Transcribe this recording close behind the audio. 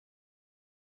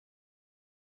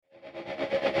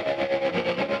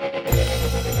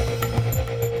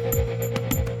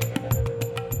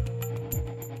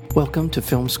Welcome to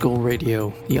Film School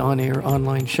Radio, the on-air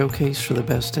online showcase for the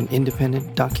best in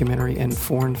independent documentary and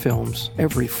foreign films,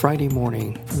 every Friday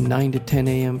morning from 9 to 10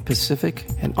 a.m. Pacific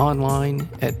and online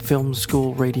at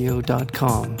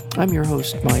filmschoolradio.com. I'm your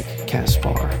host, Mike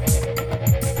Kaspar.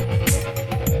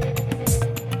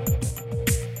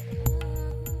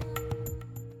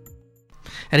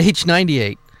 At age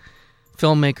 98,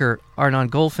 filmmaker Arnon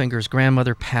Goldfinger's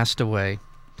grandmother passed away,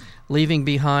 leaving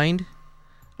behind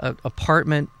an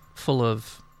apartment full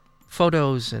of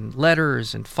photos and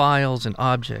letters and files and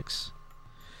objects.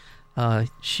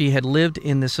 She had lived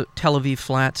in this Tel Aviv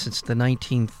flat since the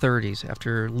 1930s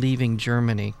after leaving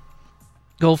Germany.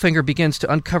 Goldfinger begins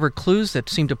to uncover clues that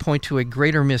seem to point to a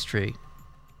greater mystery,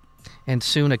 and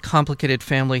soon a complicated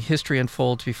family history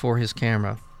unfolds before his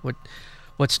camera.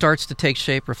 What starts to take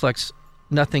shape reflects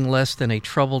nothing less than a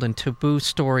troubled and taboo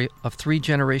story of three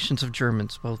generations of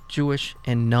Germans, both Jewish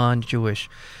and non-Jewish.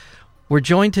 We're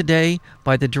joined today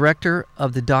by the director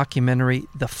of the documentary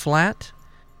The Flat.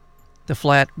 The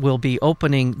Flat will be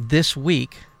opening this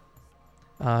week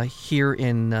here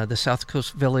in the South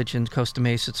Coast Village in Costa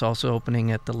Mesa. It's also opening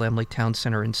at the Laemmle Town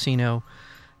Center in Encino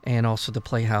and also the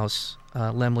Playhouse,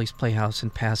 Laemmle's Playhouse in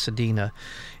Pasadena.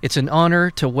 It's an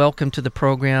honor to welcome to the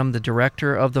program the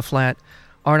director of The Flat,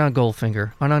 Arnon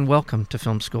Goldfinger. Arnon, welcome to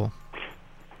Film School.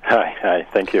 Hi.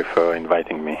 Thank you for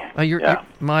inviting me.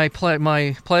 My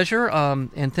pleasure,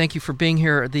 and thank you for being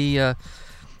here. The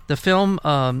film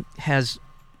has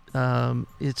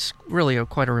it's really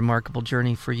quite a remarkable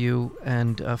journey for you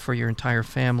and for your entire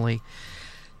family.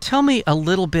 Tell me a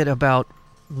little bit about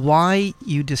why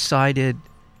you decided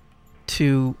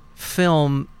to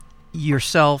film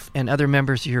yourself and other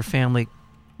members of your family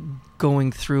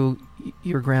going through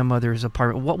your grandmother's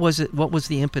apartment. What was it? What was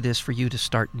the impetus for you to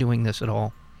start doing this at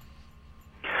all?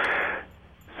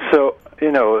 So,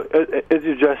 as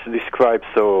you just described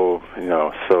so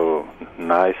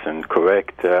nice and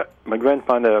correct, my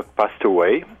grandmother passed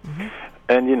away,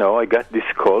 and, I got this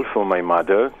call from my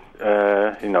mother,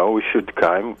 we should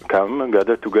come and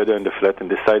gather together in the flat and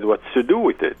decide what to do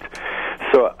with it.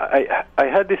 So I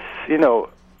had this,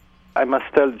 I must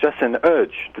tell, just an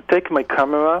urge to take my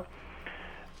camera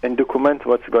and document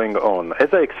what's going on.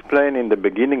 As I explained in the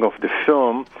beginning of the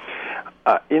film,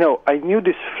 I knew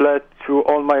this flat through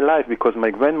all my life because my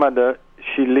grandmother,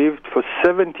 she lived for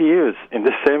 70 years in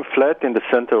the same flat in the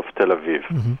center of Tel Aviv.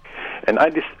 Mm-hmm. And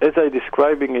as I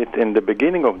describing it in the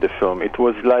beginning of the film, it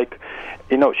was like,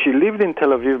 she lived in Tel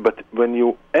Aviv, but when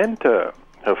you enter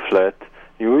her flat,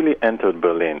 you really entered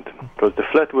Berlin, because the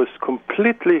flat was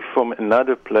completely from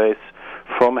another place,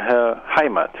 from her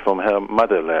Heimat, from her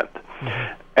motherland.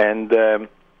 Mm-hmm. And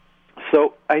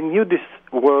so I knew this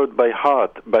word by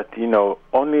heart, but,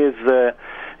 only as,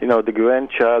 the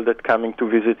grandchild that coming to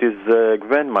visit his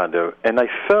grandmother. And I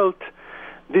felt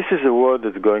this is a word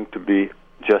that's going to be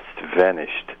just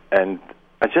vanished. And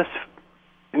I just,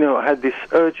 had this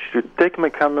urge to take my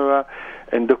camera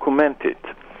and document it.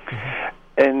 Mm-hmm.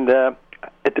 And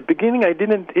at the beginning, I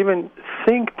didn't even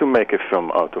think to make a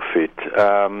film out of it.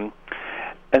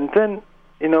 And then,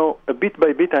 a bit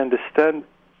by bit, I understand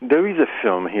there is a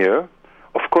film here.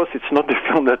 Of course, it's not the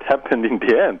film that happened in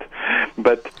the end.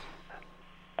 But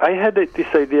I had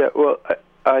this idea, well,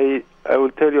 I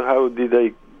will tell you how did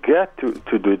I get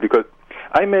to do it, because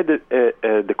I made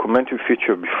a documentary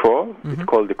feature before. Mm-hmm. It's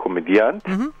called The Comediant.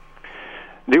 Mm-hmm.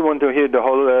 Do you want to hear the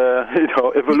whole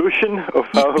evolution of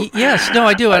how? Yes, no,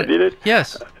 I do. I did it.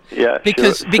 Yes. Yeah,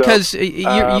 because sure.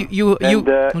 you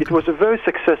okay. It was a very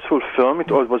successful film. It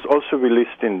was also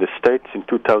released in the States in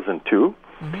 2002,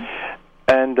 mm-hmm.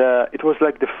 and it was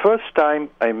like the first time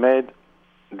I made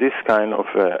this kind of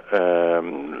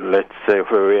let's say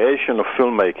variation of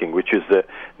filmmaking, which is a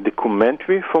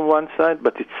documentary from one side,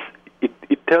 but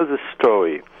it tells a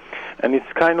story. And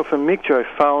it's kind of a mixture. I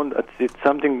found it's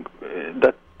something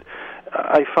that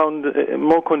I found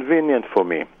more convenient for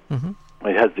me. Mm-hmm.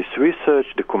 It has this research,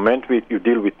 documentary. You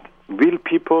deal with real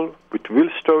people, with real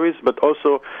stories, but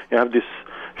also you have this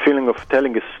feeling of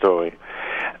telling a story.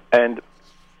 And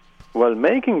while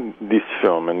making this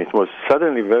film, and it was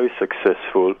suddenly very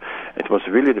successful, it was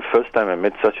really the first time I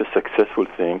made such a successful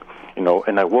thing,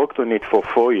 and I worked on it for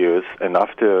 4 years, and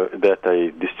after that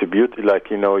I distributed,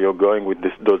 you're going with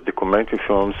those documentary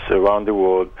films around the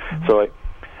world. Mm-hmm. So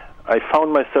I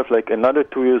found myself another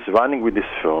 2 years running with this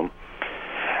film,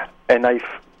 and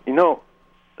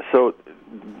so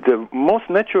the most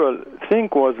natural thing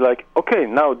was okay,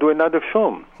 now do another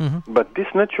film. Mm-hmm. But this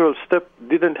natural step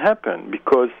didn't happen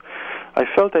because I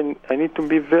felt I need to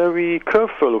be very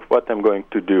careful of what I'm going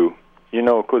to do.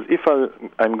 Because if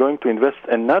I'm going to invest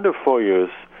another 4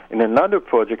 years in another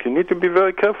project, you need to be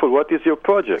very careful. What is your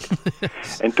project?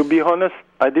 And to be honest,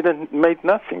 I didn't make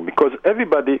nothing because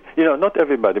everybody, not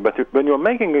everybody, but when you're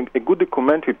making a good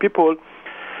documentary, people,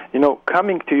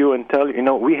 coming to you and tell you,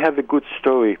 we have a good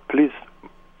story, please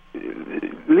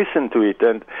listen to it,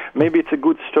 and maybe it's a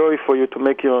good story for you to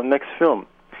make your next film.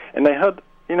 And I heard,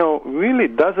 really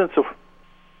dozens of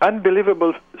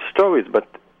unbelievable stories, but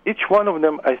each one of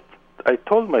them, I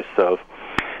told myself,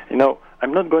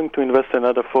 I'm not going to invest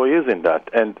another 4 years in that.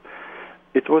 And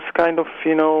it was kind of,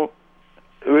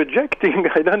 rejecting,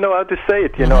 I don't know how to say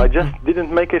it, I just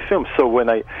didn't make a film. So when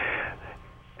I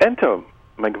enter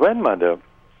my grandmother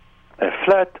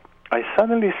flat, I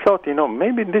suddenly thought,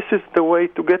 maybe this is the way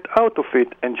to get out of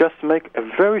it and just make a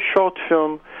very short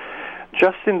film,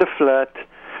 just in the flat,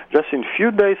 just in few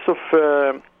days of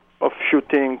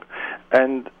shooting,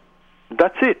 and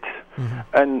that's it. Mm-hmm.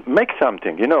 And make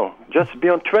something, just be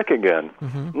on track again.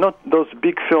 Mm-hmm. Not those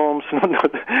big films, in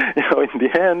the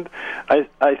end,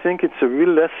 I think it's a real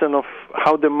lesson of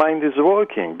how the mind is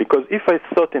working. Because if I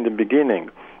thought in the beginning,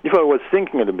 if I was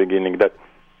thinking at the beginning that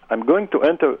I'm going to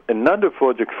enter another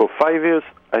project for 5 years,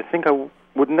 I think I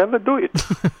would never do it.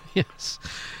 Yes.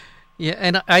 Yeah,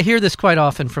 and I hear this quite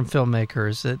often from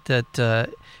filmmakers, that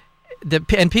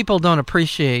and people don't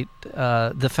appreciate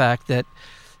the fact that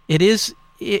it's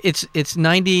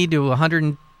 90 to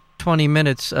 120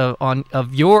 minutes of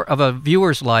a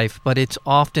viewer's life, but it's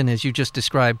often, as you just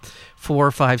described,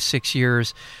 4, 5, 6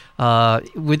 years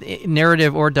with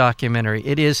narrative or documentary.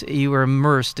 It is, you are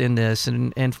immersed in this,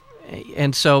 and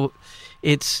so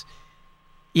it's,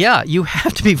 you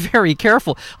have to be very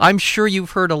careful. I'm sure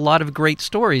you've heard a lot of great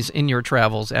stories in your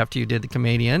travels after you did The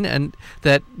Comedian, and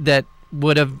that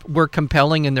were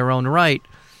compelling in their own right.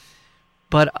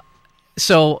 But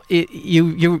so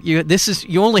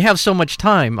you only have so much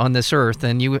time on this earth,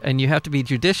 and you have to be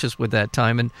judicious with that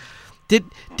time. And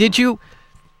did you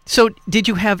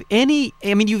have any?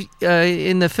 I mean, you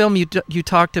in the film you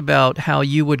talked about how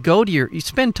you would go to you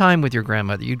spend time with your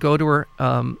grandmother. You'd go to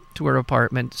her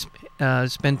apartment,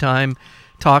 spend time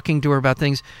talking to her about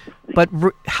things. But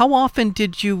how often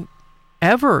did you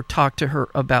ever talk to her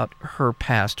about her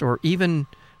past, or even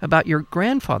about your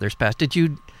grandfather's past?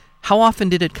 How often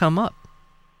did it come up?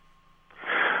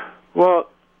 Well,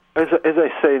 as I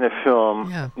say in the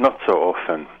film, not so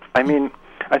often. I mean,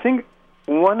 I think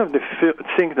one of the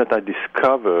things that I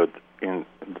discovered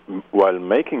while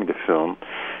making the film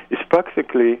is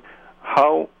practically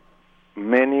how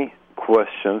many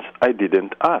questions I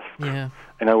didn't ask. Yeah.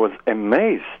 And I was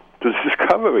amazed to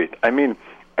discover it. I mean,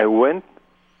 I went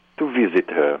to visit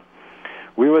her.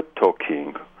 We were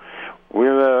talking. We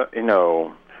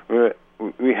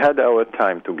had our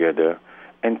time together.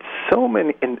 And so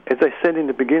many, and as I said in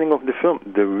the beginning of the film,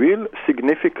 the real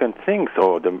significant things,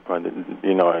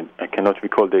 I cannot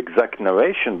recall the exact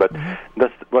narration, but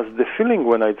that was the feeling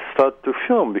when I started to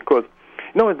film. Because,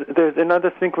 there's another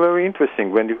thing very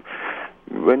interesting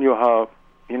when your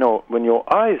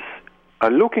eyes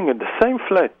are looking at the same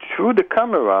flat through the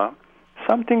camera,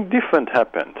 something different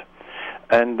happened,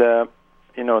 and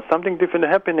something different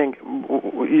happening.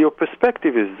 Your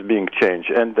perspective is being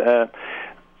changed, and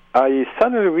I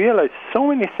suddenly realized so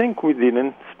many things we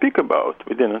didn't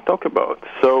talk about.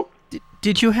 So,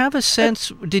 did you have a sense?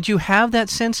 Did you have that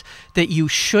sense that you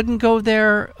shouldn't go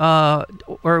there,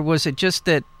 or was it just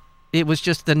that it was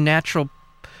just the natural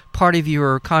part of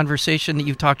your conversation that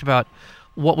you talked about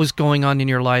what was going on in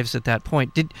your lives at that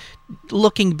point?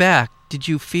 Looking back, did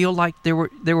you feel like there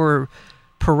were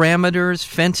parameters,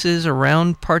 fences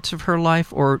around parts of her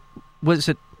life, or was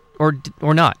it, or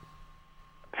not?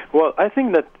 Well, I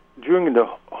think that during the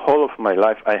whole of my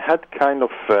life, I had kind of,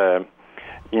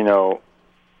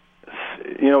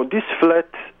 this flat.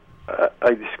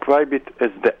 I describe it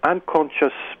as the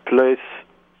unconscious place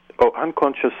or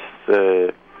unconscious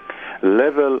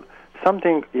level.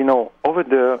 Something, over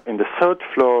there in the third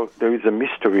floor, there is a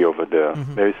mystery over there.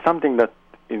 Mm-hmm. There is something that,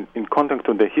 in contact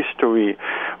with the history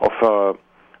of our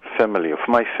family, of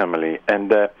my family,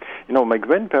 and my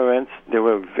grandparents, they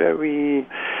were very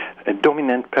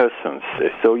dominant persons,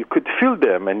 so you could feel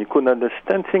them and you could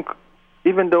understand things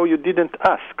even though you didn't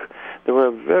ask. They were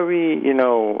very,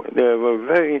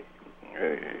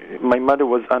 my mother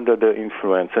was under their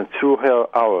influence, and through her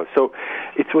hours. So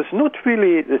it was not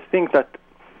really the thing that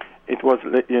it was,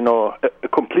 a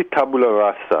complete tabula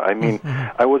rasa. I mean,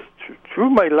 I was, through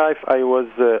my life,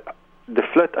 the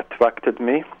flat attracted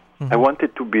me. Mm-hmm. I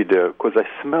wanted to be there because I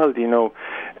smelled,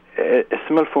 a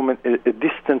smell from a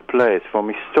distant place, from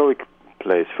a historic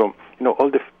place, from, all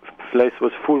the place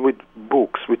was full with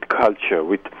books, with culture,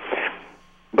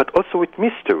 but also with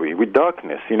mystery, with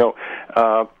darkness,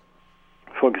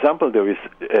 for example, there is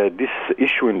this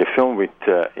issue in the film with,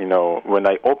 when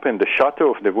I open the shutter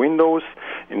of the windows,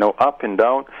 up and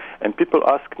down, and people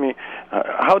ask me,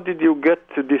 how did you get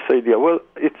to this idea? Well,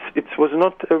 it was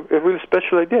not a really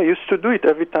special idea. I used to do it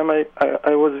every time I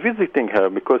was visiting her,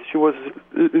 because she was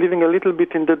living a little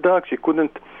bit in the dark. She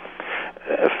couldn't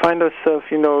find herself,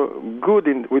 good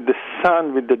with the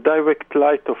sun, with the direct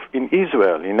light in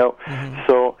Israel, Mm-hmm.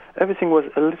 So everything was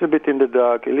a little bit in the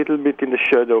dark, a little bit in the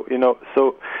shadow,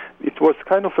 So it was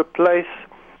kind of a place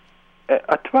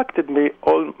attracted me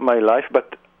all my life.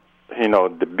 But,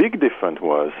 the big difference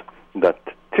was that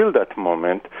till that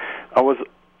moment, I was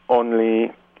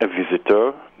only a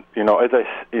visitor.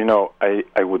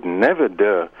 I would never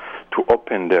dare to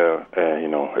open a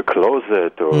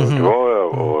closet or mm-hmm. a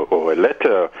drawer or a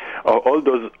letter, or all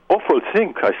those awful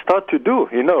things I start to do,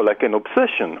 like an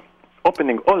obsession,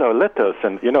 opening all our letters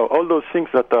and, all those things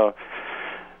that are,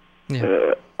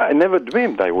 I never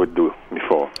dreamed I would do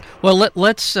before. Well,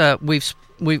 let's I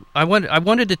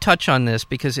wanted to touch on this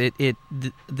because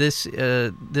this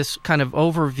kind of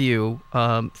overview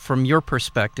from your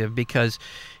perspective, because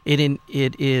it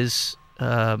is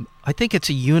I think it's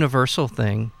a universal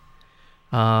thing.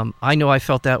 I know I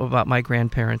felt that about my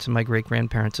grandparents and my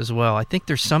great-grandparents as well. I think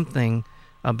there's something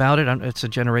about it. It's a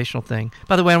generational thing.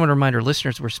 By the way, I want to remind our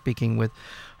listeners we're speaking with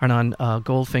Arnon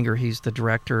Goldfinger. He's the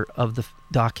director of the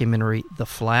documentary The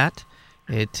Flat.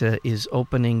 It is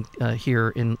opening here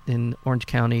in Orange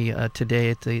County today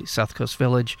at the South Coast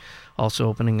Village, also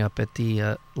opening up at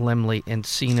the Laemmle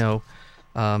Encino,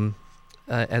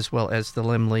 as well as the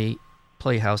Laemmle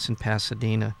Playhouse in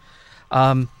Pasadena.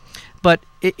 But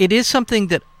it is something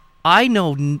that I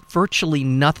know virtually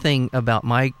nothing about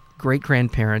my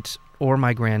great-grandparents or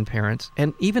my grandparents,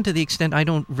 and even to the extent I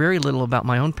know very little about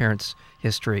my own parents'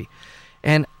 history.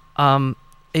 And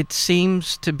it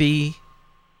seems to be,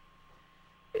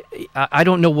 I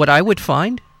don't know what I would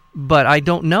find, but I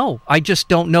don't know. I just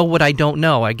don't know what I don't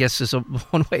know, I guess is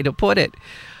one way to put it.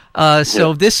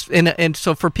 So this, and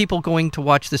so for people going to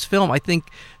watch this film, I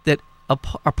think that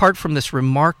apart from this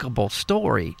remarkable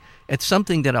story, it's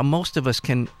something that most of us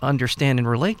can understand and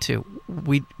relate to.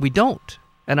 We don't,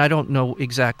 and I don't know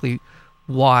exactly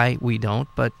why we don't.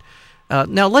 But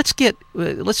now let's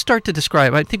start to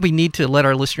describe. I think we need to let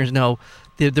our listeners know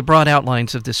the broad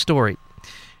outlines of this story.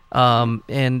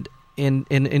 And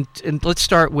let's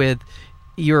start with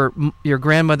your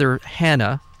grandmother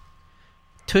Hannah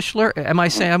Tushler. I'm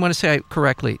going to say it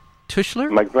correctly. Tushler?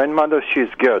 My grandmother, she's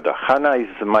Gerda. Hannah is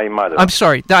my mother. I'm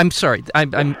sorry. That's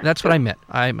what I meant.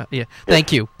 Yes.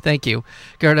 Thank you,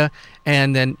 Gerda,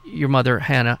 and then your mother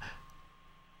Hannah.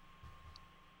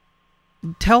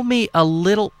 Tell me a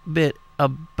little bit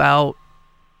about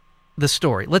the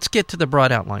story. Let's get to the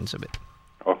broad outlines of it.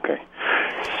 Okay.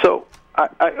 So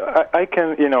I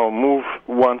can move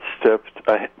one step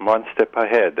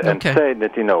ahead and say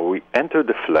that we enter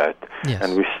the flat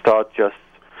and we start just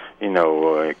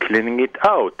cleaning it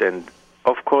out, and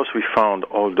of course we found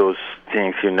all those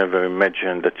things you never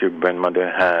imagined that your grandmother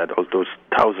had, all those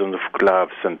thousands of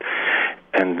gloves and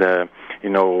the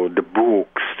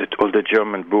books, all the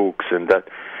German books and that,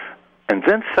 and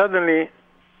then suddenly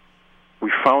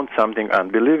we found something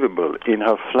unbelievable in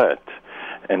her flat,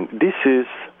 and this is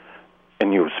a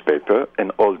newspaper,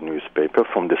 an old newspaper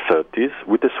from the 30s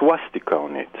with a swastika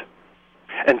on it,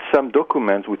 and some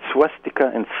documents with swastika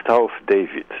and Star of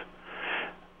David.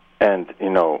 And,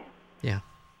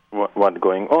 what's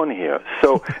going on here.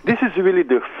 So this is really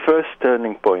the first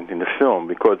turning point in the film,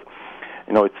 because,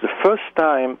 it's the first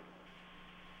time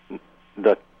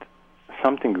that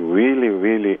something really,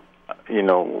 really, you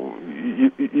don't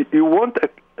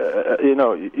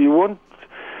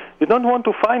want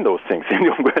to find those things in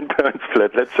your grandparents'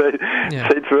 flat. Let's say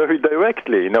it very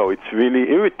directly. It's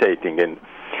really irritating. And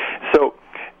so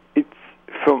it's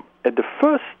at the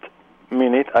first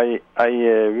minute, I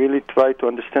really tried to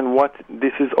understand what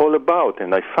this is all about,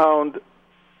 and I found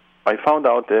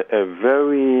out a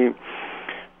very,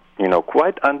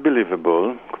 quite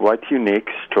unbelievable, quite unique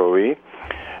story,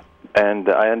 and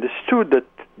I understood that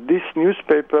this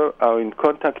newspaper are in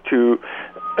contact to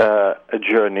a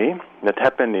journey that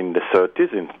happened in the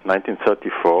 30s, in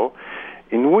 1934,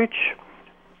 in which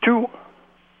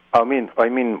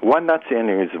one Nazi and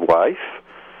his wife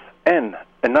and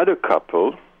another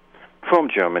couple from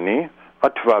Germany are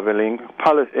traveling,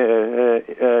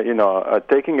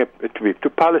 taking a trip to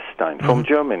Palestine from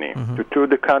Germany to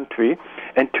the country,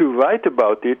 and to write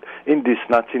about it in this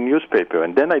Nazi newspaper.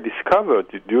 And then I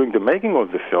discovered during the making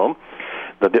of the film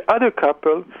that the other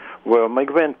couple were my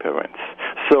grandparents.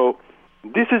 So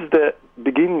this is the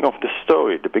beginning of the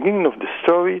story. The beginning of the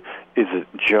story is a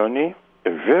journey a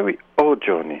very old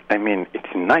journey. I mean,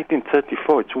 it's in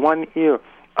 1934. It's 1 year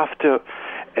after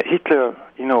Hitler,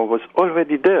 was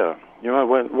already there.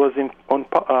 Was in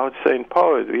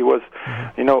power. He was,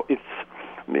 it's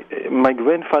my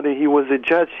grandfather. He was a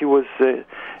judge. He was.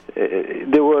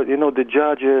 They were, the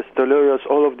judges, the lawyers,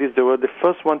 all of these. They were the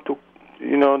first one to,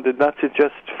 the Nazis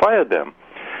just fired them,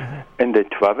 and they're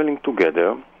traveling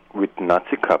together with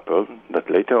Nazi couple that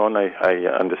later on I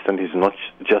understand he's not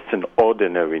just an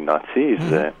ordinary Nazi.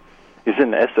 He's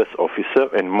an SS officer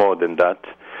and more than that.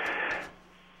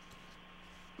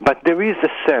 But there is a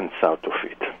sense out of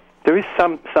it. There is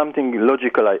something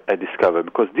logical I discovered,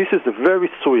 because this is a very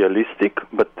surrealistic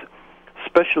but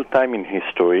special time in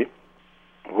history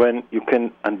when you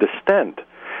can understand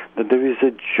that there is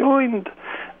a joint,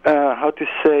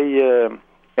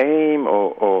 aim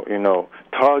or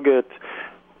target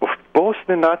of both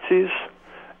the Nazis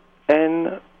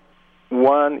and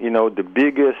one, the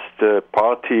biggest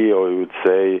party, or you would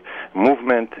say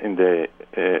movement in the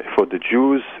for the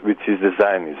Jews, which is the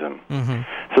Zionism.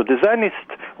 So the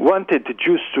Zionists wanted the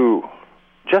Jews to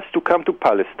come to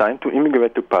Palestine, to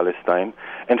immigrate to Palestine,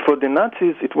 and for the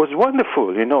Nazis it was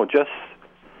wonderful, just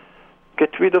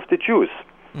get rid of the Jews.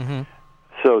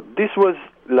 So this was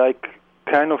like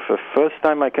kind of a first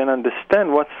time I can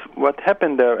understand what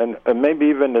happened there, and maybe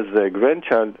even as a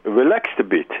grandchild relaxed a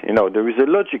bit. There is a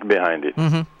logic behind it.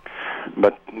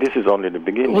 But this is only the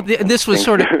beginning. Well, this was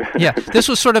sort of This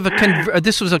was sort of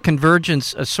this was a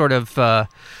convergence, a sort of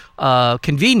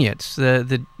convenience.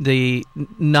 The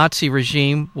Nazi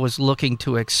regime was looking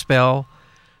to expel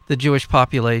the Jewish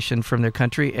population from their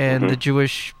country, and the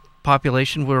Jewish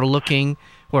population were looking,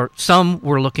 or some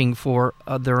were looking for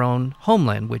their own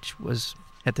homeland, which was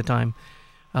at the time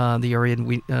the area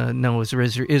we know as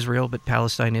Israel, but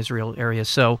Palestine-Israel area.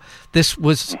 So this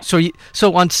was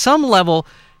so on some level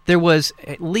there was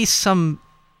at least some,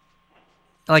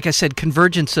 like I said,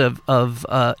 convergence of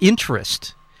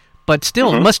interest. But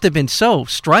still, it must have been so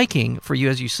striking for you,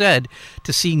 as you said,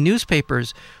 to see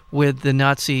newspapers with the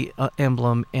Nazi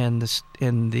emblem and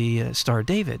the Star of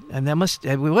David, and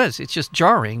it's just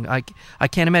jarring. I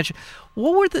can't imagine.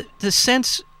 What were the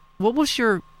sense? What was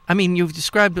your? I mean, you've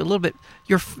described a little bit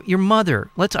your mother.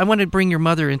 I want to bring your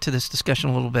mother into this discussion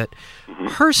a little bit.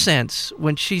 Her sense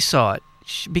when she saw it,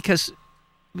 because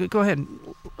go ahead.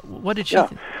 What did she? Yeah,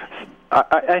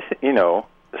 I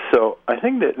so I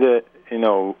think that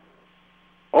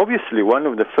obviously, one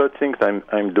of the first things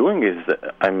I'm doing is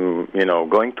I'm,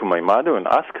 going to my mother and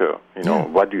ask her,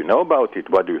 what do you know about it?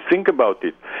 What do you think about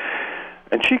it?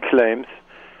 And she claims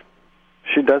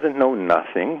she doesn't know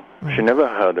nothing. Right. She never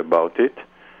heard about it.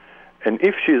 And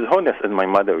if she is honest, and my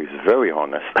mother is very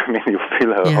honest, I mean, you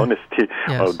feel her honesty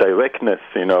or directness,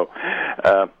 she's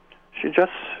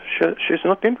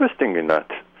not interested in that.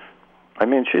 I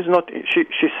mean, she's not.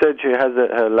 She said she has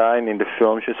her line in the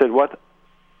film. She said, "What?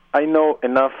 I know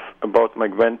enough about my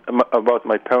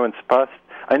parents' past.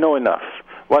 I know enough.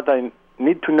 What I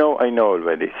need to know, I know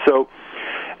already." So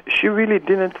she really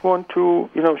didn't want to,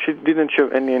 she didn't show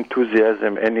any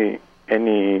enthusiasm, any,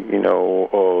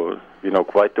 or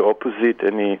quite the opposite,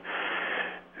 any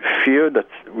fear that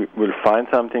we'll find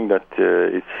something that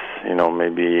it's,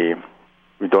 maybe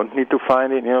we don't need to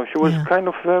find it. She was kind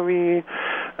of very.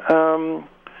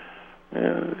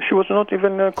 She was not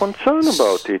even concerned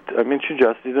about it. I mean, she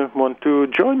just didn't want to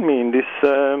join me in this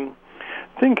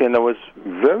thing, and I was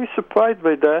very surprised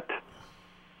by that.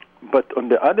 But on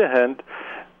the other hand,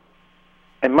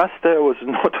 I must say I was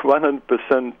not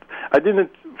 100%. I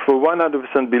didn't for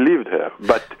 100% believe her.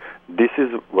 But this is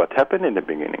what happened in the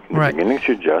beginning. In the beginning,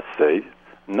 she just said,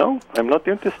 "No, I'm not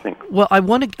interested." Well, I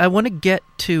want to get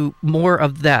to more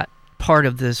of that part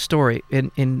of the story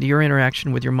in your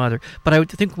interaction with your mother, but I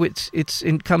think it's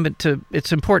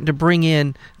important to bring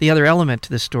in the other element to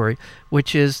the story,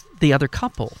 which is the other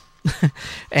couple,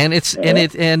 and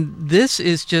this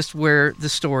is just where the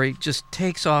story just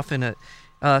takes off in a.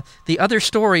 The other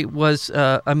story was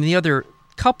the other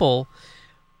couple.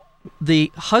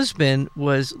 The husband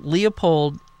was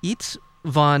Leopold Itz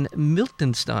von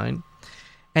Miltenstein,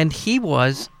 and he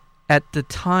was. At the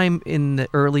time in the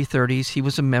early 30s, he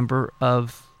was a member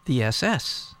of the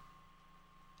SS.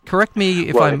 Correct me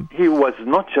if I'm... He was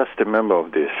not just a member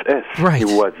of the SS. Right. He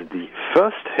was the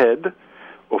first head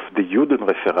of the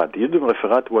Judenreferat. The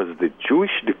Judenreferat was the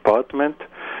Jewish department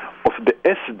of the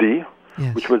SD,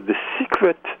 which was the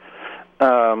secret,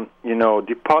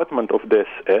 department of the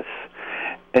SS.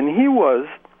 And he was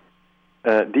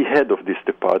the head of this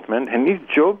department, and his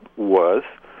job was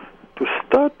to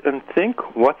start and think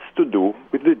what's to do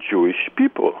with the Jewish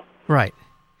people. Right.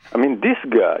 I mean, this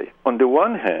guy, on the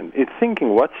one hand, is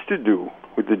thinking what to do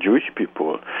with the Jewish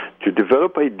people to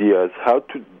develop ideas how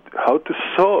to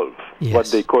solve what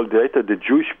they call later the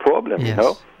Jewish problem, you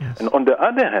know? Yes. And on the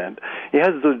other hand, he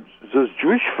has those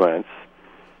Jewish friends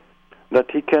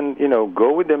that he can, you know,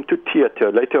 go with them to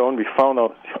theater. Later on, we found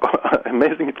out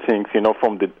amazing things, you know,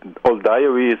 from the old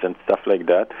diaries and stuff like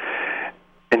that.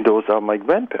 And those are my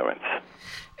grandparents.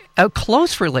 A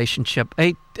close relationship.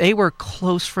 They were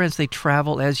close friends. They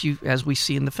traveled, as we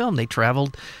see in the film. They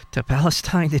traveled to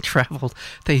Palestine.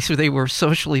 They were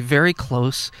socially very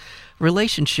close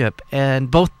relationship, and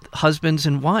both husbands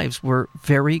and wives were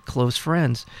very close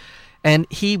friends. And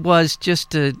he was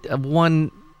just a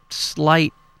one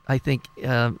slight, I think,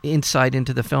 insight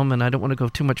into the film, and I don't want to go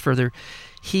too much further.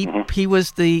 He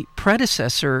was the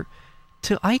predecessor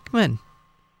to Eichmann.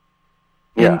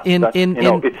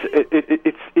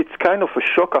 It's kind of a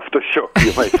shock after shock,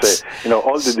 you might say. You know,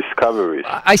 all the discoveries.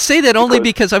 I say that only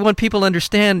because I want people to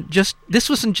understand. This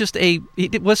wasn't just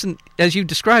it wasn't, as you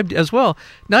described as well,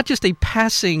 not just a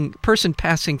person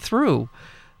passing through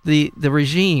the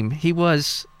regime. He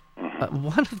was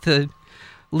one of the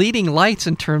leading lights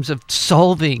in terms of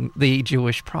solving the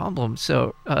Jewish problem.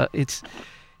 So it's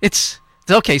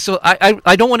okay. So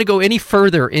I don't want to go any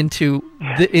further into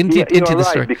the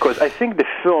story, because I think the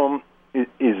film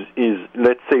is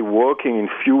let's say working in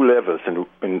few levels, and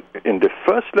in the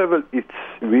first level it's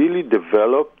really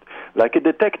developed like a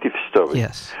detective story,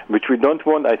 yes, which we don't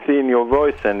want. I see in your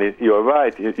voice, and you're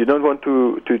right. You don't want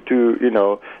to you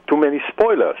know, too many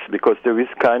spoilers, because there is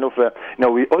kind of a. Now,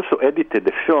 we also edited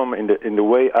the film in the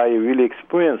way I really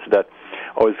experienced that,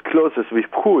 or as close as we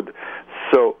could.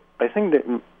 So I think that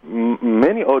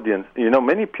many audience, you know,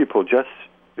 many people just.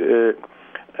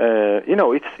 You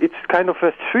know, it's kind of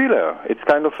a thriller. It's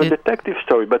kind of a detective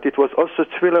story, but it was also a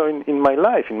thriller in my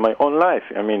life, in my own life.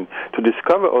 I mean, to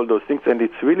discover all those things, and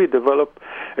it's really developed,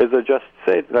 as I just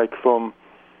said, like from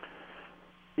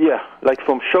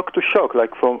shock to shock,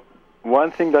 like from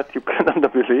one thing that you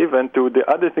cannot believe, and to the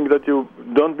other thing that you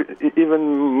don't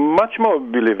even much more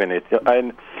believe in it,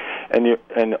 and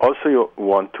also you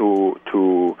want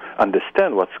to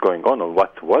understand what's going on, or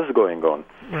what was going on.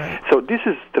 Right. So this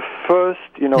is the first,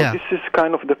 you know, this is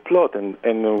kind of the plot, and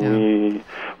we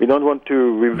don't want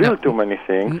to reveal too many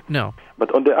things. No.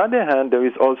 But on the other hand, there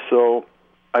is also,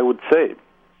 I would say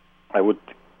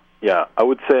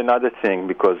another thing,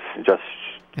 because just,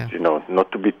 you know,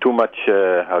 not to be too much,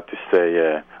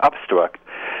 abstract.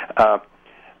 There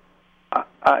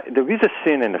is a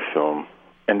scene in the film,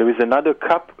 and there is another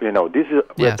couple, you know,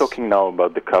 we're talking now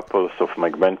about the couples of my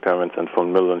grandparents and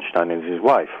von Mildenstein and his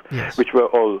wife, which were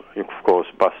all, of course,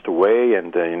 passed away,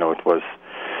 and, you know, it was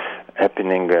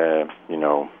happening, you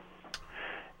know,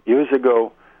 years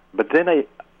ago. But then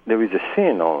there is a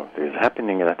scene, or there is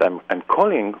happening, that I'm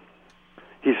calling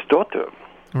his daughter.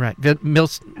 Right. And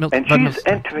she's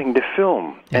entering the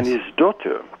film, and his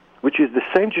daughter, which is the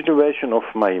same generation of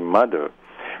my mother.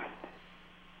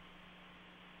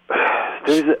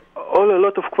 There is a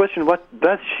lot of questions. What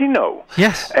does she know?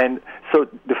 Yes. And so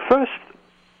the first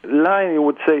line, you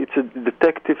would say it's a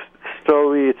detective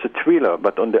story, it's a thriller.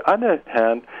 But on the other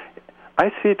hand,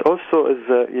 I see it also as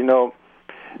a, you know,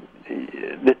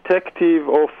 detective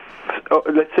of,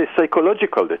 let's say,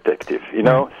 psychological detective, you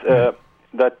know,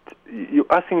 that you're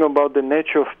asking about the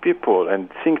nature of people and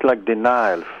things like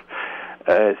denial,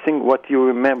 think what you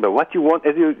remember, what you want,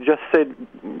 as you just said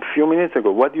a few minutes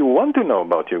ago, what do you want to know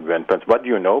about your grandparents, what do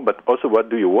you know, but also what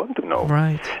do you want to know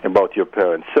about your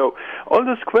parents. So all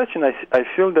those questions, I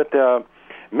feel that there are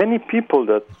many people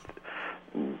that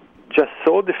just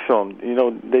saw the film, you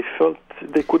know, they felt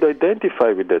they could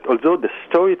identify with that, although the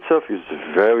story itself is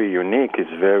very unique,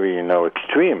 it's very, you know,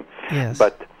 extreme,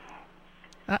 but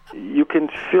you can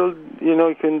feel, you know,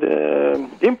 you can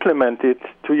implement it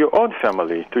to your own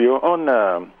family, to your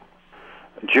own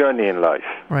journey in life.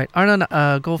 Right. Arnon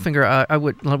Goldfinger, I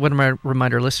would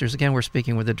remind our listeners, again, we're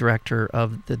speaking with the director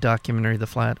of the documentary The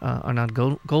Flat, Arnon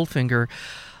Goldfinger.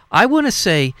 I want to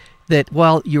say that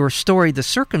while your story, the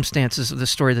circumstances of the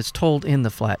story that's told in The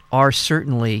Flat are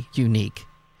certainly unique,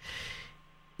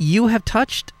 you have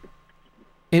touched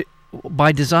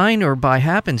by design or by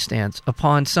happenstance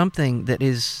upon something that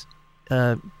is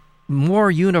more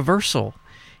universal,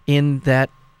 in that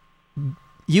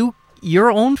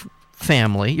your own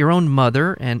family, your own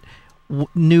mother, and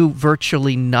knew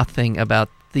virtually nothing about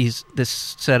this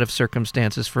set of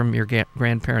circumstances from your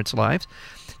grandparents' lives,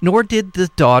 nor did the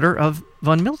daughter of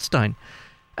von Mildenstein.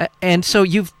 And so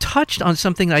you've touched on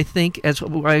something, I think, as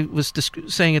I was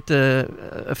saying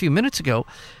a few minutes ago,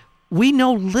 we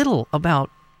know little about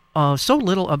so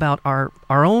little about our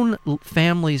own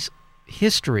family's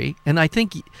history, and I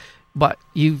think, but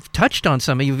you've touched on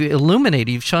some, you've illuminated,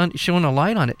 you've shown a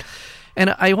light on it.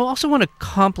 And I also want to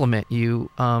compliment you,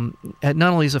 not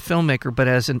only as a filmmaker but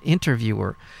as an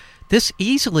interviewer. This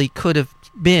easily could have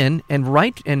been, and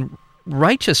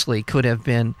righteously could have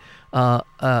been,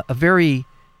 a very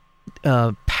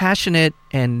passionate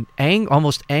and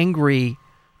almost angry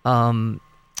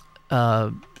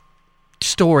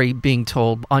story being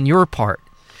told on your part.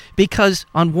 Because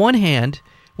on one hand,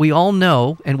 we all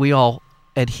know and we all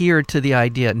adhere to the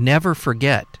idea, never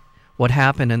forget what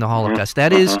happened in the Holocaust.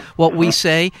 That is what we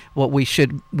say, what we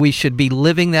should be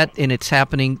living that, and it's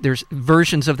happening. There's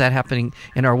versions of that happening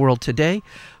in our world today.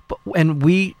 And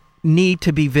we need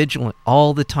to be vigilant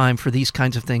all the time for these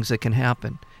kinds of things that can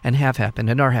happen and have happened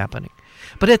and are happening.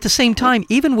 But at the same time,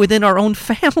 even within our own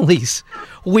families,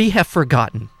 we have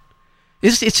forgotten.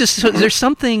 It's just, there's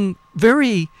something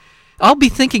very... I'll be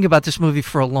thinking about this movie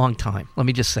for a long time, let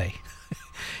me just say.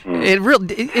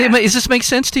 Does this make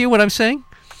sense to you, what I'm saying?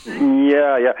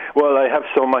 Yeah. Well, I have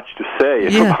so much to say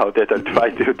about it. I'll try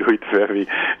to do it very,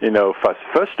 fast.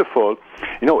 First of all,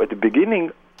 at the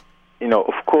beginning,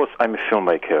 of course, I'm a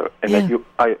filmmaker, and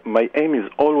my aim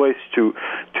is always to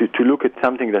look at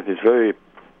something that is very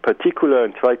particular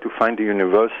and try to find the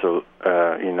universal,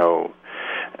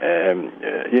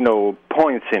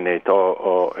 points in it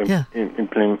or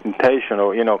implementation,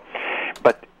 or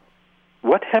but.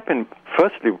 What happened,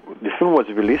 firstly, the film was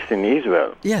released in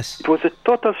Israel. Yes. It was a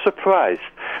total surprise.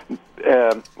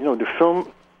 The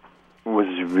film was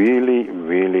really,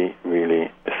 really, really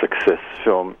a success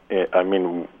film. I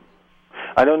mean,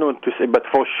 I don't know what to say, but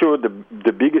for sure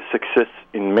the biggest success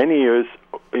in many years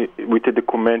with a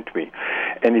documentary.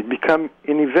 And it became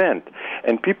an event.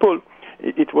 And people,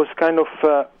 it was kind of,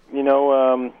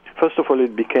 first of all,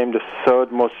 it became the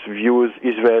third most viewed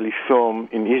Israeli film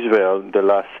in Israel the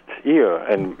last year,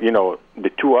 and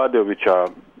the two other which are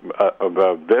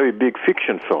very big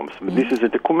fiction films. But this is a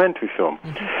documentary film,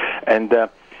 and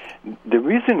the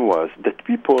reason was that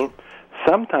people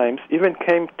sometimes even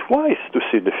came twice to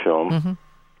see the film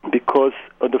because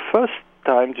the first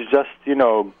time they just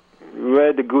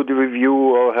read a good review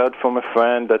or heard from a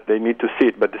friend that they need to see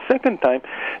it. But the second time,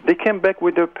 they came back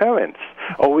with their parents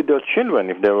or with their children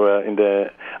if they were in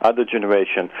the other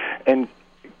generation, and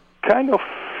kind of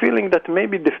feeling that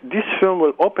maybe this film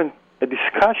will open a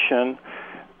discussion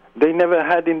they never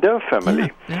had in their family.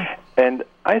 Yeah. And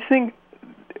I think,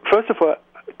 first of all,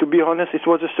 to be honest, it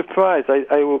was a surprise.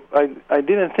 I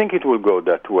didn't think it would go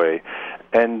that way.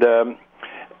 And the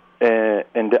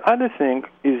other thing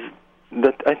is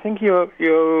that I think during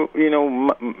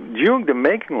the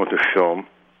making of the film,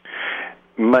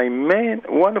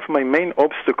 one of my main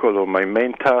obstacles or my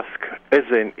main task as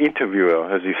an interviewer,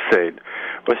 as you said,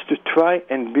 was to try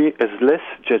and be as less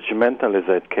judgmental as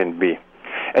I can be.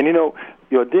 And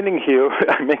you're dealing here,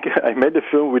 I made a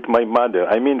film with my mother.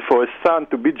 I mean, for a son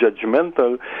to be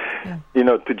judgmental,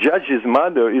 to judge his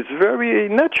mother is very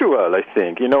natural, I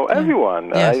think. Everyone.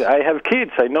 Yes. I have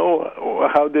kids. I know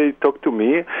how they talk to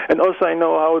me. And also I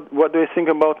know what they think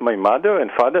about my mother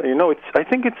and father. I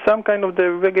think it's some kind of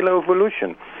the regular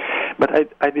evolution. But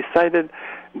I decided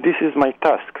this is my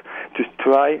task, to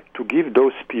try to give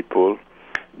those people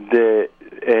the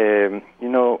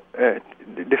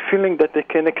feeling that they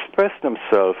can express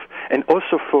themselves, and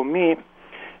also for me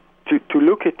to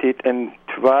look at it and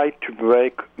try to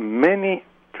break many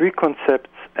preconcepts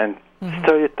and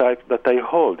stereotypes that I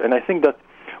hold. And I think that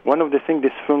one of the things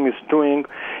this film is doing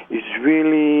is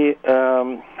really,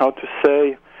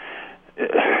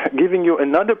 giving you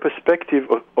another perspective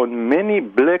on many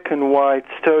black and white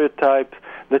stereotypes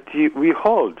that we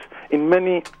hold. In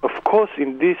many, of course,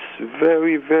 in this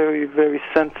very, very, very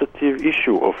sensitive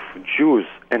issue of Jews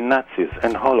and Nazis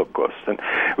and Holocaust, and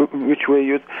which we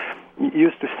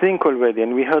used to think already,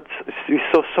 and we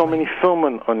saw so many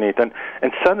films on it, and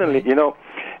suddenly,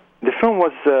 the film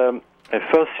was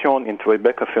first shown in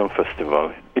Tribeca Film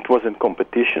Festival. It was in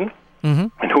competition,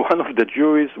 and one of the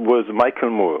juries was Michael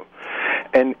Moore,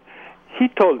 and he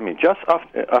told me just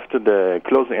after the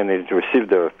closing, and he received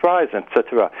the prize,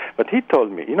 etc. But he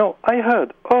told me, I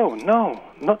heard,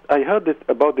 I heard it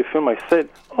about the film. I said,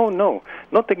 oh no,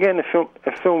 not again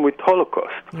a film with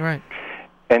Holocaust. Right.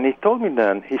 And he told me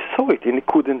then he saw it, and he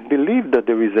couldn't believe that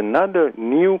there is another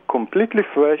new, completely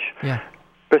fresh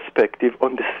perspective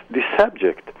on this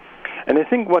subject. And I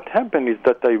think what happened is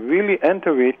that I really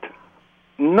entered it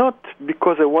not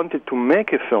because I wanted to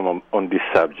make a film on this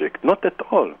subject, not at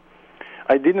all.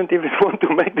 I didn't even want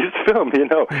to make this film,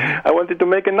 I wanted to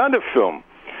make another film.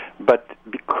 But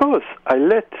because I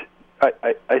let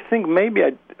I think maybe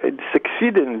I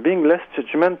succeeded in being less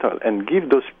judgmental and give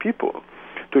those people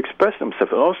to express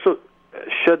themselves, and also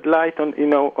shed light on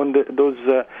those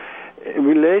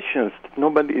relations that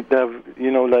nobody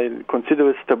like consider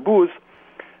as taboos.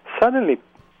 Suddenly,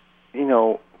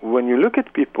 when you look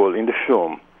at people in the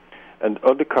film and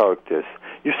all the characters,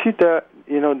 you see that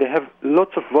they have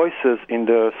lots of voices in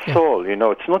their soul.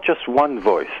 It's not just one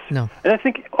voice. No. And I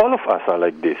think all of us are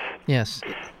like this. Yes.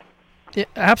 Yeah,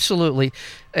 absolutely.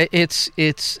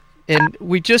 And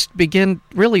we just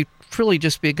truly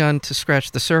just begun to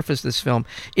scratch the surface of this film.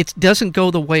 It doesn't go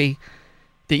the way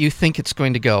that you think it's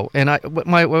going to go. And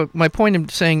my point in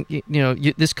saying,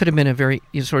 this could have been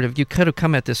you could have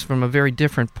come at this from a very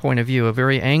different point of view, a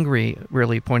very angry,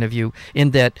 really, point of view,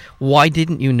 in that, why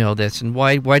didn't you know this? And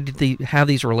why did they have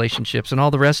these relationships and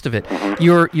all the rest of it?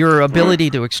 Your ability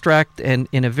to extract, and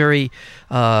in a very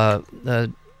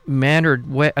mannered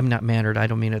way, I'm not mannered, I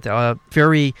don't mean it,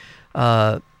 very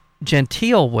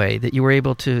genteel way that you were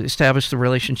able to establish the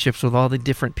relationships with all the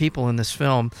different people in this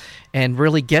film and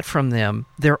really get from them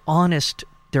the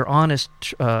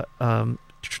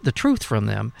truth from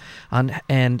them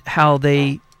and how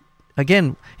they,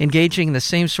 again, engaging in the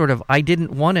same sort of I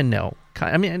didn't want to know.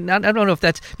 I mean, I don't know if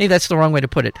maybe that's the wrong way to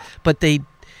put it, but they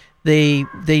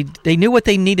knew what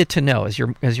they needed to know, as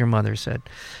your mother said.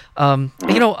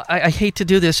 I hate to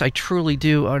do this, I truly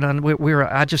do.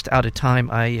 We're just out of time.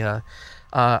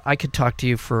 I could talk to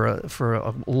you for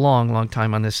a long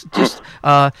time on this. Just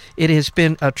it has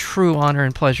been a true honor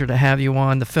and pleasure to have you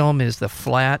on. The film is The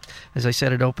Flat. As I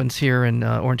said, it opens here in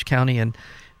Orange County and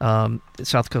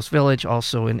South Coast Village,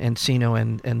 also in Encino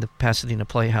and the Pasadena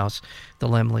Playhouse, the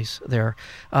Lemleys there.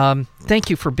 Thank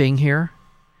you for being here.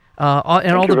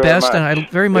 And all the best, and I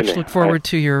very much look forward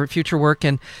to your future work.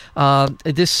 And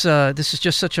this is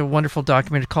just such a wonderful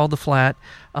documentary called The Flat.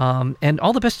 And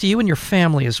all the best to you and your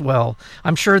family as well.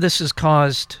 I'm sure this has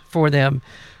caused for them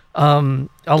a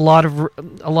lot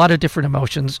of different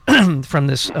emotions from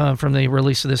the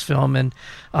release of this film. And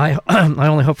I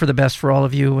only hope for the best for all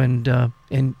of you.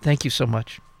 And thank you so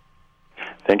much.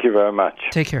 Thank you very much.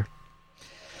 Take care.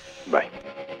 Bye.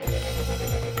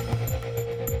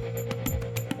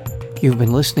 You've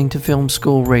been listening to Film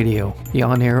School Radio, the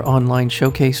on-air online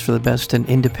showcase for the best in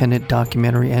independent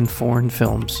documentary and foreign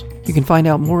films. You can find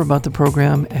out more about the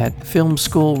program at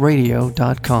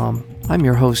filmschoolradio.com. I'm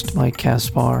your host, Mike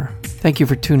Kaspar. Thank you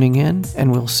for tuning in,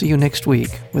 and we'll see you next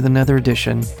week with another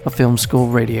edition of Film School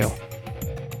Radio.